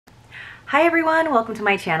Hi everyone, welcome to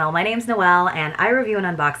my channel. My name's Noelle and I review and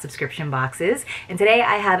unbox subscription boxes. And today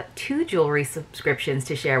I have two jewelry subscriptions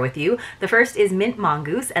to share with you. The first is Mint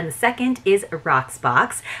Mongoose and the second is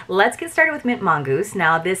Rocksbox. Let's get started with Mint Mongoose.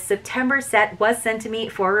 Now this September set was sent to me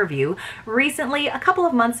for review. Recently, a couple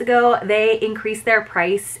of months ago, they increased their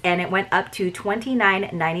price and it went up to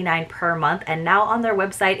 $29.99 per month. And now on their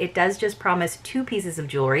website, it does just promise 2 pieces of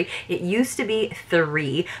jewelry. It used to be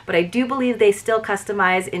 3, but I do believe they still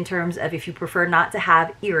customize in terms of if you prefer not to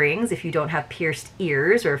have earrings, if you don't have pierced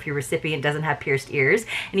ears, or if your recipient doesn't have pierced ears.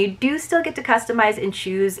 And you do still get to customize and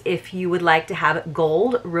choose if you would like to have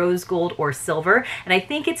gold, rose gold, or silver. And I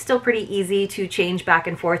think it's still pretty easy to change back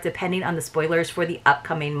and forth depending on the spoilers for the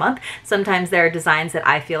upcoming month. Sometimes there are designs that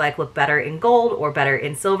I feel like look better in gold or better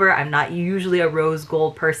in silver. I'm not usually a rose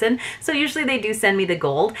gold person, so usually they do send me the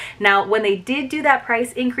gold. Now, when they did do that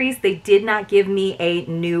price increase, they did not give me a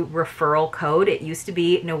new referral code. It used to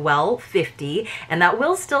be Noelle 50, and that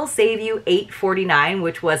will still save you $8.49,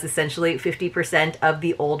 which was essentially 50% of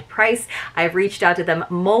the old price. I've reached out to them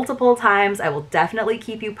multiple times. I will definitely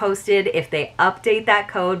keep you posted if they update that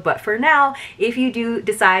code, but for now, if you do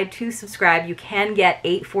decide to subscribe, you can get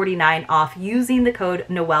 $8.49 off using the code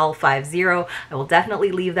Noelle50. I will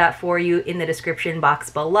definitely leave that for you in the description box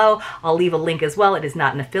below. I'll leave a link as well. It is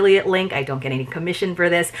not an affiliate link. I don't get any commission for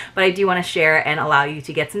this, but I do want to share and allow you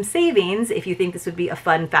to get some savings if you think this would be a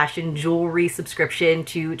fun fashion jewelry subscription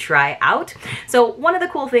to try out. So one of the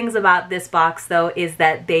cool things about this box though is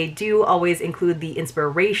that they do always include the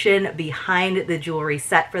inspiration behind the jewelry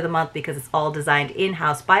set for the month because it's all designed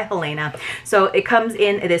in-house by Helena. So it comes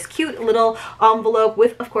in this cute little envelope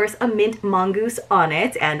with, of course, a mint mongoose on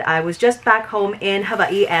it. And I was just back home in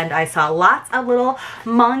Hawaii and I saw lots of little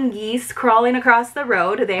mongoose crawling across the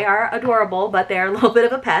road. They are adorable, but they're a little bit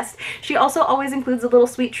of a pest. She also always includes a little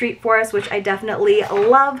sweet treat for us, which I definitely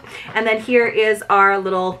love. And then here is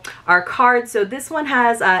our card. So this one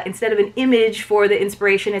has, instead of an image for the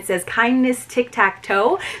inspiration, it says kindness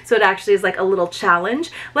tic-tac-toe. So it actually is like a little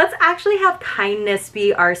challenge. Let's actually have kindness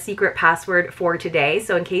be our secret password for today.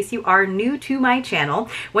 So in case you are new to my channel,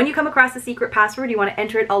 when you come across a secret password, you want to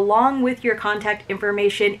enter it along with your contact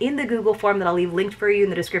information in the Google form that I'll leave linked for you in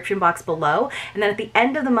the description box below. And then at the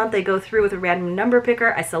end of the month, I go through with a random number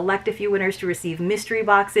picker. I select a few winners to receive mystery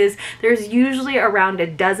boxes. There's usually around a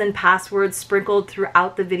dozen passwords sprinkled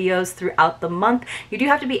throughout the videos throughout the month. You do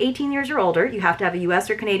have to be 18 years or older. You have to have a US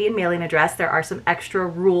or Canadian mailing address. There are some extra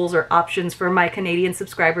rules or options for my Canadian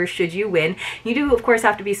subscribers should you win. You do, of course,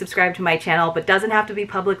 have to be subscribed to my channel, but doesn't have to be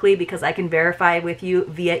publicly because I can verify with you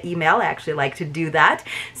via email. I actually like to do that.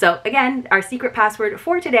 So again, our secret password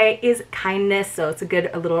for today is kindness. So it's a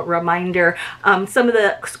good little reminder. Some of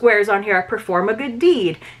the squares on here are perform a good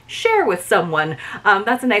deed, share with someone.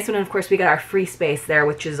 That's a nice one. And of course, we got our free space there,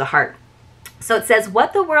 which is a heart. So it says,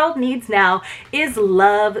 what the world needs now is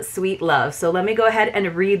love, sweet love. So let me go ahead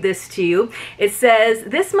and read this to you. It says,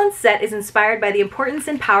 this month's set is inspired by the importance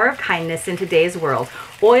and power of kindness in today's world.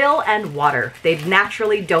 Oil and water, they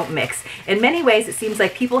naturally don't mix. In many ways, it seems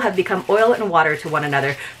like people have become oil and water to one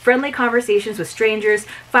another. Friendly conversations with strangers,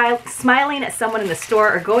 smiling at someone in the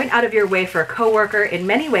store, or going out of your way for a coworker in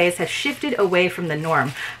many ways has shifted away from the norm.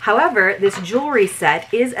 However, this jewelry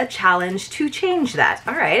set is a challenge to change that.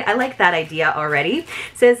 All right, I like that idea already. It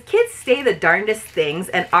says, kids say the darndest things,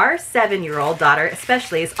 and our 7-year-old daughter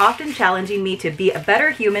especially is often challenging me to be a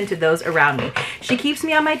better human to those around me. She keeps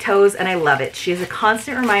me on my toes and I love it. She is a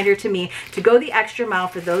constant reminder to me to go the extra mile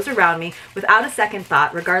for those around me without a second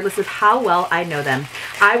thought, regardless of how well I know them.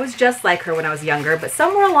 I was just like her when I was younger, but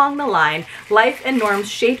somewhere along the line, life and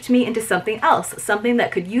norms shaped me into something else, something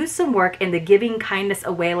that could use some work in the giving kindness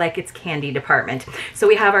away like it's candy department. So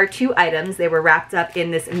we have our 2 items. They were wrapped up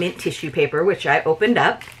in this mint tissue paper, which I opened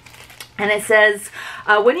up. And it says,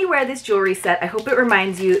 when you wear this jewelry set, I hope it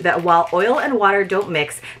reminds you that while oil and water don't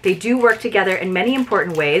mix, they do work together in many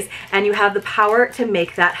important ways, and you have the power to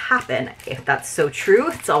make that happen. If that's so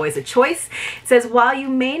true, it's always a choice. It says, while you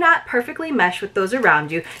may not perfectly mesh with those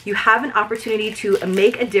around you, you have an opportunity to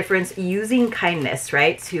make a difference using kindness,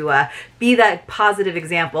 right? To be that positive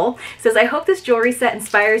example. It says, I hope this jewelry set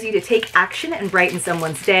inspires you to take action and brighten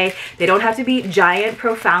someone's day. They don't have to be giant,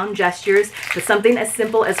 profound gestures, but something as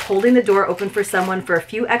simple as holding the door open for someone for a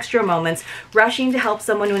few extra moments, rushing to help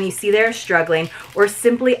someone when you see they're struggling, or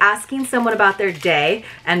simply asking someone about their day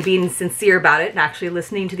and being sincere about it and actually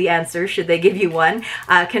listening to the answer should they give you one,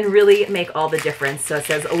 can really make all the difference. So it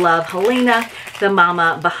says, love, Helena, the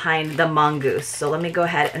mama behind the mongoose. So let me go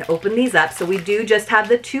ahead and open these up. So we do just have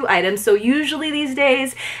the 2 items. So usually these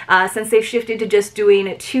days, since they've shifted to just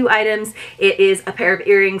doing 2 items, it is a pair of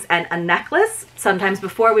earrings and a necklace. sometimes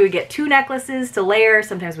before we would get 2 necklaces to layer,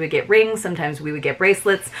 sometimes we would get rings, sometimes we would get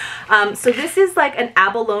bracelets. So this is like an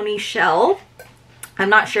abalone shell. I'm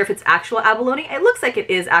not sure if it's actual abalone. It looks like it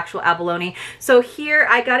is actual abalone. So here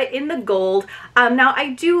I got it in the gold. Now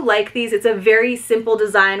I do like these. It's a very simple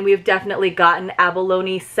design. We've definitely gotten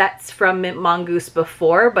abalone sets from Mint Mongoose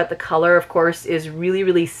before, but the color of course is really,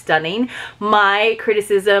 really stunning. My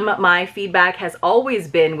criticism, my feedback has always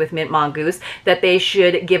been with Mint Mongoose that they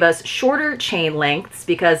should give us shorter chain lengths,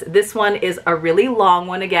 because this one is a really long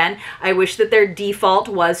one. Again, I wish that their default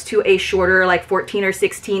was to a shorter, like 14 or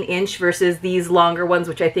 16 inch versus these longer ones,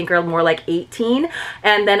 which I think are more like 18,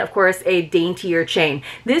 and then of course a daintier chain.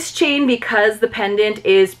 This chain, because the pendant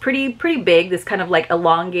is pretty big, this kind of like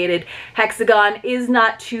elongated hexagon, is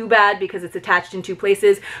not too bad because it's attached in 2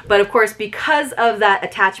 places, but of course because of that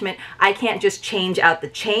attachment I can't just change out the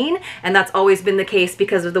chain, and that's always been the case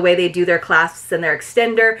because of the way they do their clasps and their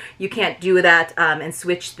extender. You can't do that and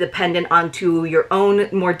switch the pendant onto your own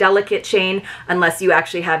more delicate chain unless you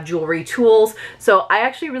actually have jewelry tools. So I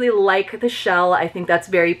actually really like the shell. I think that's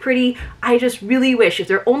very pretty. I just really wish, if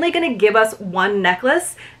they're only going to give us 1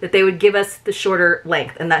 necklace, that they would give us the shorter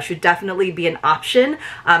length, and that should definitely be an option,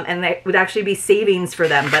 and that would actually be savings for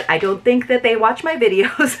them. But I don't think that they watch my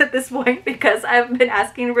videos at this point, because I've been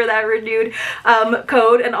asking for that renewed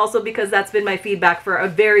code, and also because that's been my feedback for a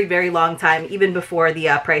very, very long time, even before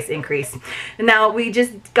the price increase. And now we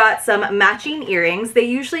just got some matching earrings. They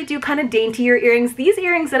usually do kind of daintier earrings. These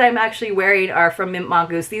earrings that I'm actually wearing are from Mint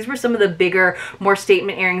Mongoose. These were some of the bigger, more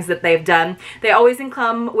statement earrings that they've done. They always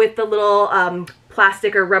come with the little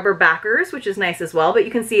plastic or rubber backers, which is nice as well, but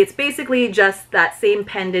you can see it's basically just that same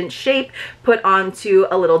pendant shape put onto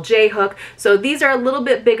a little J hook. So these are a little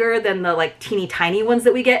bit bigger than the like teeny tiny ones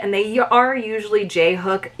that we get, and they are usually J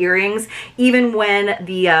hook earrings. Even when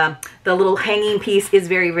the little hanging piece is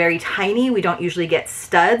very, very tiny, we don't usually get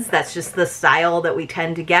studs. That's just the style that we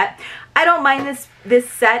tend to get. I don't mind this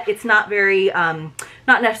set. It's not very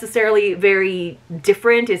not necessarily very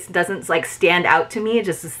different. It doesn't like stand out to me. It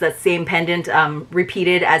just is the same pendant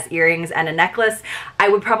repeated as earrings and a necklace. I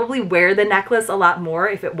would probably wear the necklace a lot more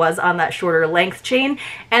if it was on that shorter length chain.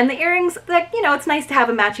 And the earrings, like, you know, it's nice to have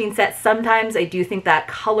a matching set sometimes. I do think that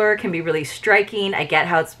color can be really striking. I get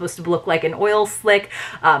how it's supposed to look like an oil slick,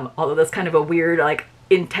 although that's kind of a weird like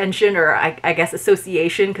intention, or I guess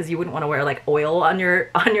association, because you wouldn't want to wear like oil on your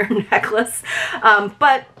necklace.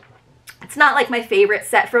 But it's not like my favorite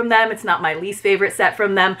set from them. It's not my least favorite set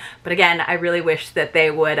from them. But again, I really wish that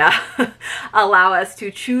they would allow us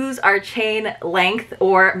to choose our chain length,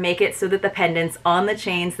 or make it so that the pendants on the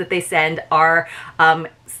chains that they send are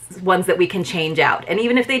ones that we can change out. And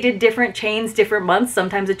even if they did different chains, different months,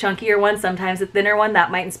 sometimes a chunkier one, sometimes a thinner one,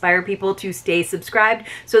 that might inspire people to stay subscribed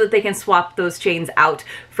so that they can swap those chains out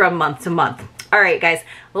from month to month. All right, guys,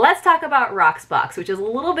 let's talk about Rocksbox, which is a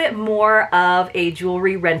little bit more of a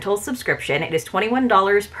jewelry rental subscription. It is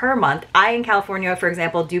 $21 per month. I, in California, for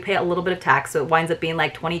example, do pay a little bit of tax, so it winds up being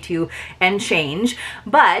like 22 and change.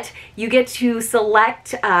 But you get to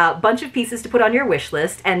select a bunch of pieces to put on your wish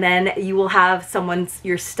list, and then you will have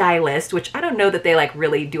your stylist, which I don't know that they like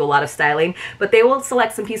really do a lot of styling, but they will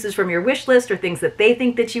select some pieces from your wish list or things that they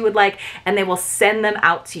think that you would like, and they will send them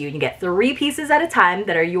out to you. You get 3 pieces at a time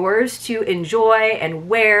that are yours to enjoy and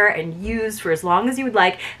wear and use for as long as you would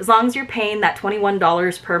like, as long as you're paying that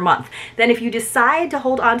 $21 per month. Then if you decide to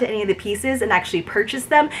hold on to any of the pieces and actually purchase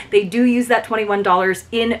them, they do use that $21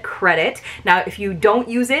 in credit. Now, if you don't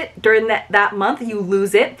use it during that month, you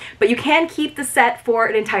lose it, but you can keep the set for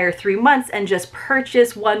an entire 3 months and just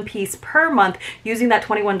purchase 1 piece per month using that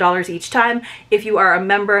 $21 each time. If you are a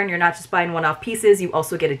member and you're not just buying one-off pieces, you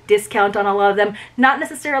also get a discount on a lot of them. Not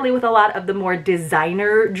necessarily with a lot of the more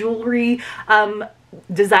designer jewelry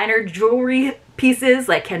pieces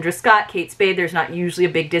like Kendra Scott, Kate Spade. There's not usually a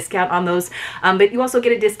big discount on those, but you also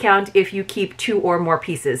get a discount if you keep 2 or more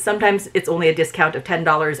pieces. Sometimes it's only a discount of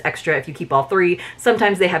 $10 extra if you keep all 3.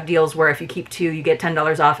 Sometimes they have deals where if you keep 2, you get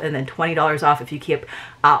 $10 off, and then $20 off if you keep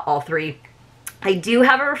all 3. I do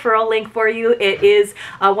have a referral link for you. It is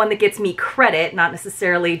one that gets me credit, not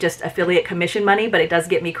necessarily just affiliate commission money, but it does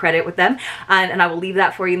get me credit with them. And I will leave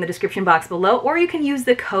that for you in the description box below. Or you can use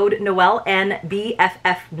the code Noelle,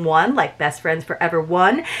 NBFF1, like Best Friends Forever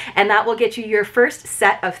 1, and that will get you your first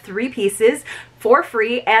set of 3 pieces for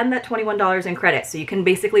free and that $21 in credit. So you can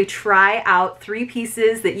basically try out 3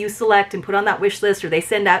 pieces that you select and put on that wish list, or they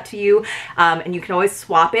send out to you. And you can always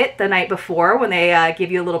swap it the night before when they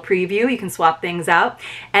give you a little preview. You can swap things out,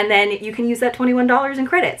 and then you can use that $21 in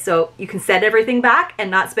credit. So you can send everything back and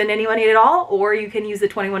not spend any money at all, or you can use the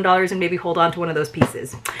 $21 and maybe hold on to one of those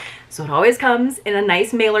pieces. So it always comes in a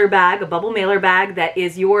nice mailer bag, a bubble mailer bag that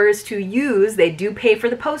is yours to use. They do pay for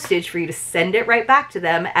the postage for you to send it right back to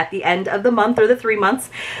them at the end of the month or the 3 months.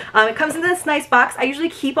 It comes in this nice box. I usually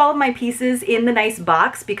keep all of my pieces in the nice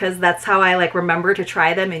box because that's how I like remember to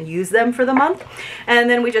try them and use them for the month. And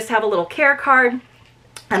then we just have a little care card.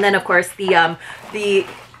 And then of course the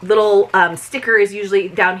little sticker is usually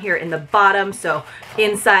down here in the bottom. So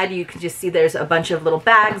inside you can just see there's a bunch of little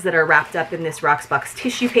bags that are wrapped up in this Rocksbox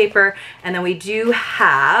tissue paper. And then we do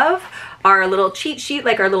have our little cheat sheet,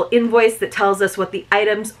 like our little invoice that tells us what the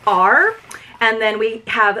items are. And then we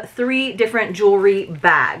have 3 different jewelry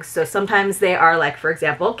bags. So sometimes they are, like, for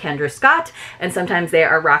example, Kendra Scott, and sometimes they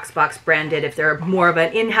are Rocksbox branded if they're more of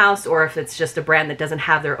an in-house or if it's just a brand that doesn't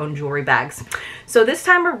have their own jewelry bags. So this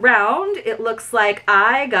time around, it looks like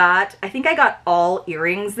I think I got all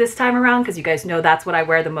earrings this time around, because you guys know that's what I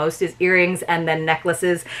wear the most is earrings and then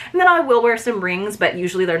necklaces. And then I will wear some rings, but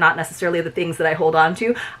usually they're not necessarily the things that I hold on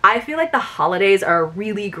to. I feel like the holidays are a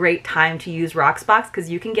really great time to use Rocksbox because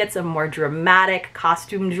you can get some more dramatic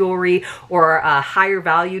costume jewelry or higher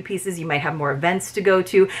valued pieces. You might have more events to go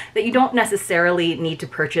to that you don't necessarily need to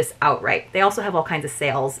purchase outright. They also have all kinds of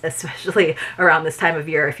sales, especially around this time of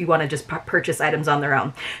year, if you want to just purchase items on their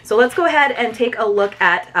own. So let's go ahead and take a look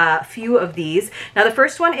at a few of these. Now the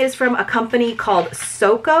first one is from a company called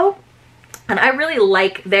Soko. And I really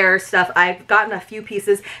like their stuff. I've gotten a few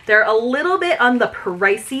pieces. They're a little bit on the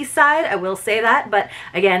pricey side, I will say that. But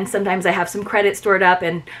again, sometimes I have some credit stored up.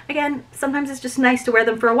 And again, sometimes it's just nice to wear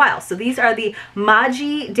them for a while. So these are the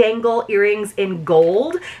Maji Dangle earrings in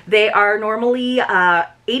gold. They are normally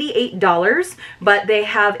 $88, but they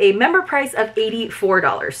have a member price of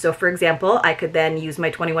 $84. So for example, I could then use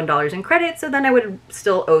my $21 in credit, so then I would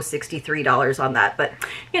still owe $63 on that. But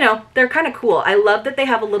you know, they're kind of cool. I love that they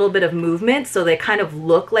have a little bit of movement, so they kind of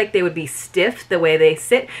look like they would be stiff the way they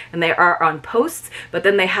sit, and they are on posts, but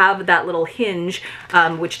then they have that little hinge,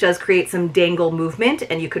 which does create some dangle movement,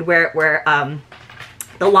 and you could wear it where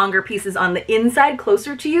the longer piece is on the inside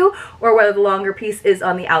closer to you, or whether the longer piece is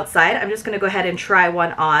on the outside. I'm just going to go ahead and try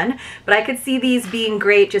one on, but I could see these being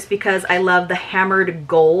great just because I love the hammered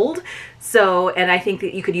gold. So, and I think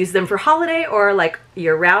that you could use them for holiday or like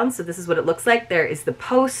year round. So this is what it looks like. There is the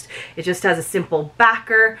post. It just has a simple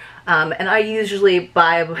backer. And I usually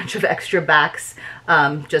buy a bunch of extra backs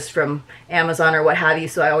just from Amazon or what have you.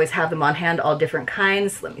 So I always have them on hand, all different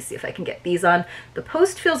kinds. Let me see if I can get these on. The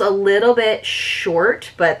post feels a little bit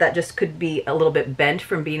short, but that just could be a little bit bent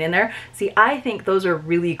from being in there. See, I think those are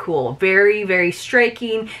really cool. Very, very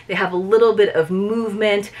striking. They have a little bit of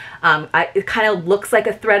movement. It kind of looks like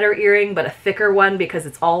a threader earring, but a thicker one because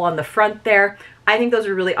it's all on the front there. I think those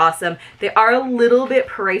are really awesome. They are a little bit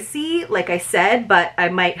pricey, like I said, but I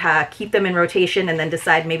might keep them in rotation and then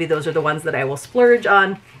decide maybe those are the ones that I will splurge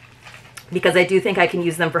on, because I do think I can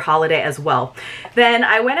use them for holiday as well. Then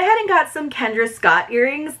I went ahead and got some Kendra Scott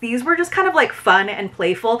earrings. These were just kind of like fun and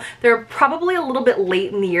playful. They're probably a little bit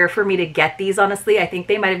late in the year for me to get these, honestly. I think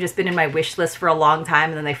they might have just been in my wish list for a long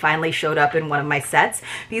time, and then they finally showed up in one of my sets.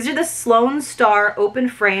 These are the Sloan Star open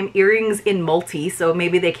frame earrings in multi, so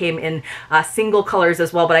maybe they came in single colors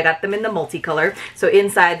as well, but I got them in the multicolor. So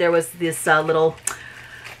inside there was this little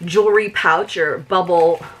jewelry pouch or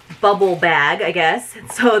bubble bag, I guess.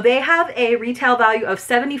 So they have a retail value of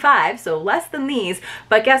 $75, so less than these,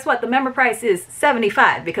 but guess what? The member price is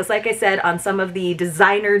 $75, because like I said, on some of the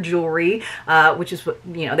designer jewelry, which is what,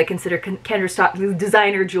 you know, they consider Kendra Scott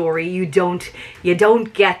designer jewelry, you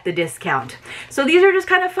don't get the discount. So these are just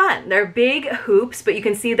kind of fun. They're big hoops, but you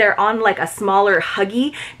can see they're on like a smaller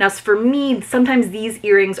huggy. Now for me, sometimes these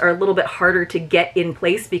earrings are a little bit harder to get in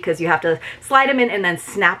place because you have to slide them in and then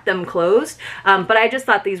snap them closed. But I just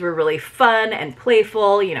thought these were really fun and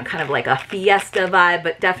playful, you know, kind of like a fiesta vibe,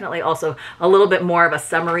 but definitely also a little bit more of a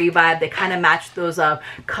summery vibe. They kind of match those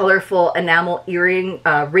colorful enamel earring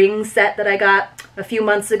ring set that I got a few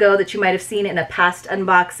months ago that you might have seen in a past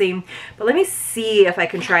unboxing. But let me see if I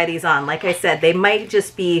can try these on. Like I said, they might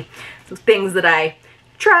just be things that I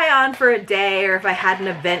try on for a day, or if I had an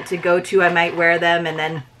event to go to, I might wear them. And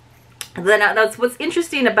then that's what's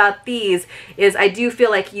interesting about these is I do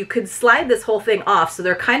feel like you could slide this whole thing off. So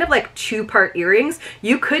they're kind of like two-part earrings.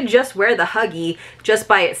 You could just wear the huggy just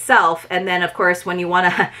by itself. And then of course, when you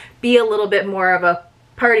want to be a little bit more of a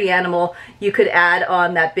party animal, you could add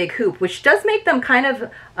on that big hoop, which does make them kind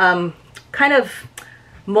of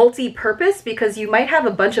multi-purpose, because you might have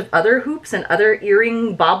a bunch of other hoops and other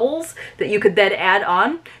earring baubles that you could then add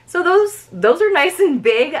on. So those are nice and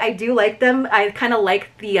big. I do like them. I kind of like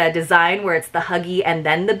the design where it's the huggy and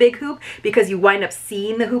then the big hoop, because you wind up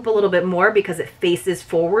seeing the hoop a little bit more because it faces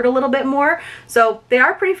forward a little bit more. So they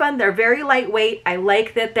are pretty fun. They're very lightweight. I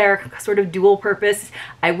like that they're sort of dual purpose.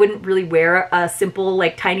 I wouldn't really wear a simple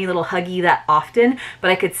like tiny little huggy that often,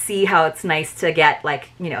 but I could see how it's nice to get like,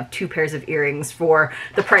 you know, 2 pairs of earrings for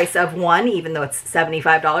the price of one, even though it's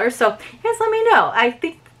 $75. So you guys let me know. I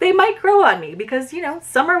think they might grow on me, because, you know,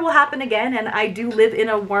 summer will happen again, and I do live in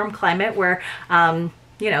a warm climate where,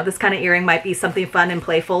 you know, this kind of earring might be something fun and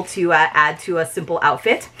playful to add to a simple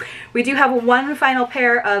outfit. We do have one final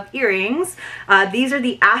pair of earrings. These are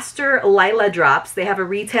the Aster Lila drops. They have a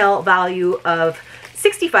retail value of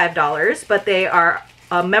 $65, but they are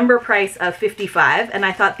a member price of $55, and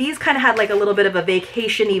I thought these kind of had like a little bit of a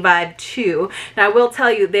vacation-y vibe too. Now I will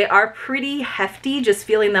tell you, they are pretty hefty just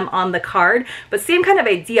feeling them on the card, but same kind of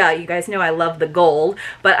idea. You guys know I love the gold,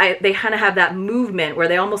 but they kind of have that movement where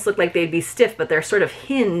they almost look like they'd be stiff, but they're sort of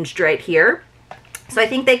hinged right here. So I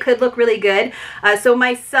think they could look really good. So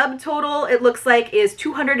my subtotal, it looks like, is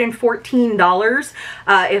 $214.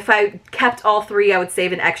 If I kept all 3, I would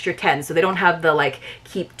save an extra 10. So they don't have the like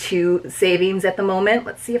keep 2 savings at the moment.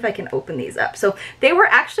 Let's see if I can open these up. So they were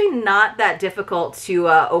actually not that difficult to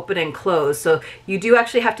open and close. So you do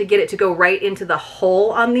actually have to get it to go right into the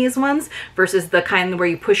hole on these ones versus the kind where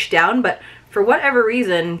you push down. But for whatever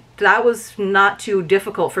reason, that was not too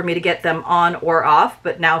difficult for me to get them on or off.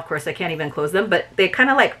 But now, of course, I can't even close them. But they kind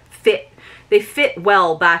of like fit. They fit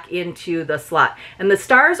well back into the slot. And the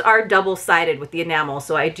stars are double-sided with the enamel.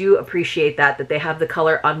 So I do appreciate that they have the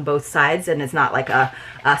color on both sides. And it's not like a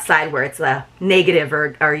side where it's a negative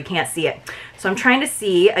or you can't see it. So I'm trying to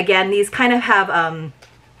see. Again, these kind of have,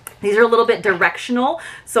 these are a little bit directional.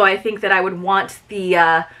 So I think that I would want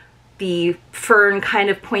the fern kind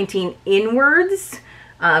of pointing inwards.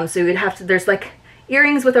 So you would have to, there's like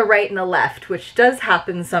earrings with a right and a left, which does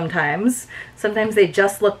happen sometimes. Sometimes they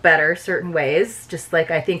just look better certain ways. Just like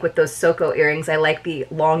I think with those Soko earrings, I like the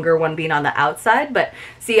longer one being on the outside, but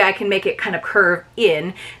see, I can make it kind of curve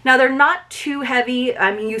in. Now they're not too heavy.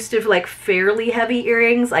 I'm used to like fairly heavy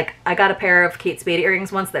earrings. Like I got a pair of Kate Spade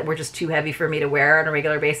earrings once that were just too heavy for me to wear on a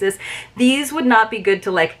regular basis. These would not be good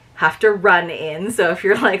to like have to run in. So if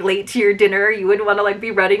you're like late to your dinner, you wouldn't want to like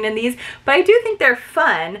be running in these, but I do think they're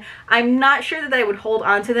fun. I'm not sure that I would hold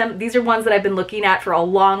on to them. These are ones that I've been looking at for a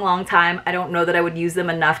long time. I don't know that I would use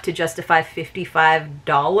them enough to justify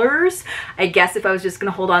 $55. I guess if I was just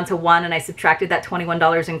gonna hold on to one and I subtracted that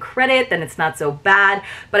 $21 in credit, then it's not so bad.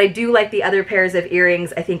 But I do like the other pairs of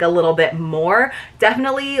earrings, I think, a little bit more.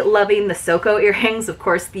 Definitely loving the Soko earrings. Of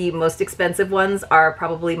course, the most expensive ones are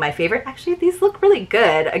probably my favorite. Actually, these look really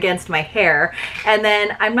good against my hair. And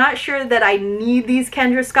then I'm not sure that I need these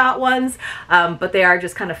Kendra Scott ones, but they are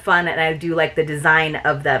just kind of fun, and I do like the design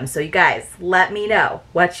of them. So you guys, let me know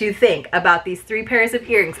what you think about these 3 pairs of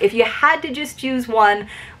earrings. If you had to just choose one,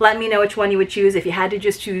 let me know which one you would choose. If you had to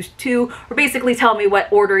just choose 2, or basically tell me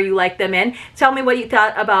what order you like them in. Tell me what you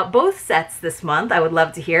thought about both sets this month. I would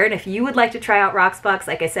love to hear. And if you would like to try out Rocksbox,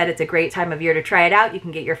 like I said, it's a great time of year to try it out. You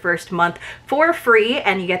can get your first month for free,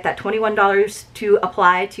 and you get that $21 to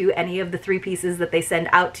apply to any of the 3 pieces that they send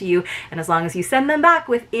out to you. And as long as you send them back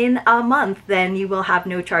within a month, then you will have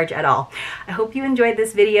no charge at all. I hope you enjoyed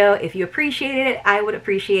this video. If you appreciated it, I would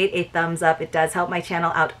appreciate a thumbs up. It does help my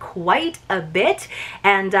channel out quite a bit.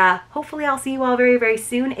 And hopefully I'll see you all very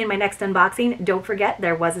soon in my next unboxing. Don't forget,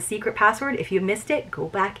 there was a secret password. If you missed it, go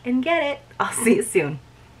back and get it. I'll see you soon.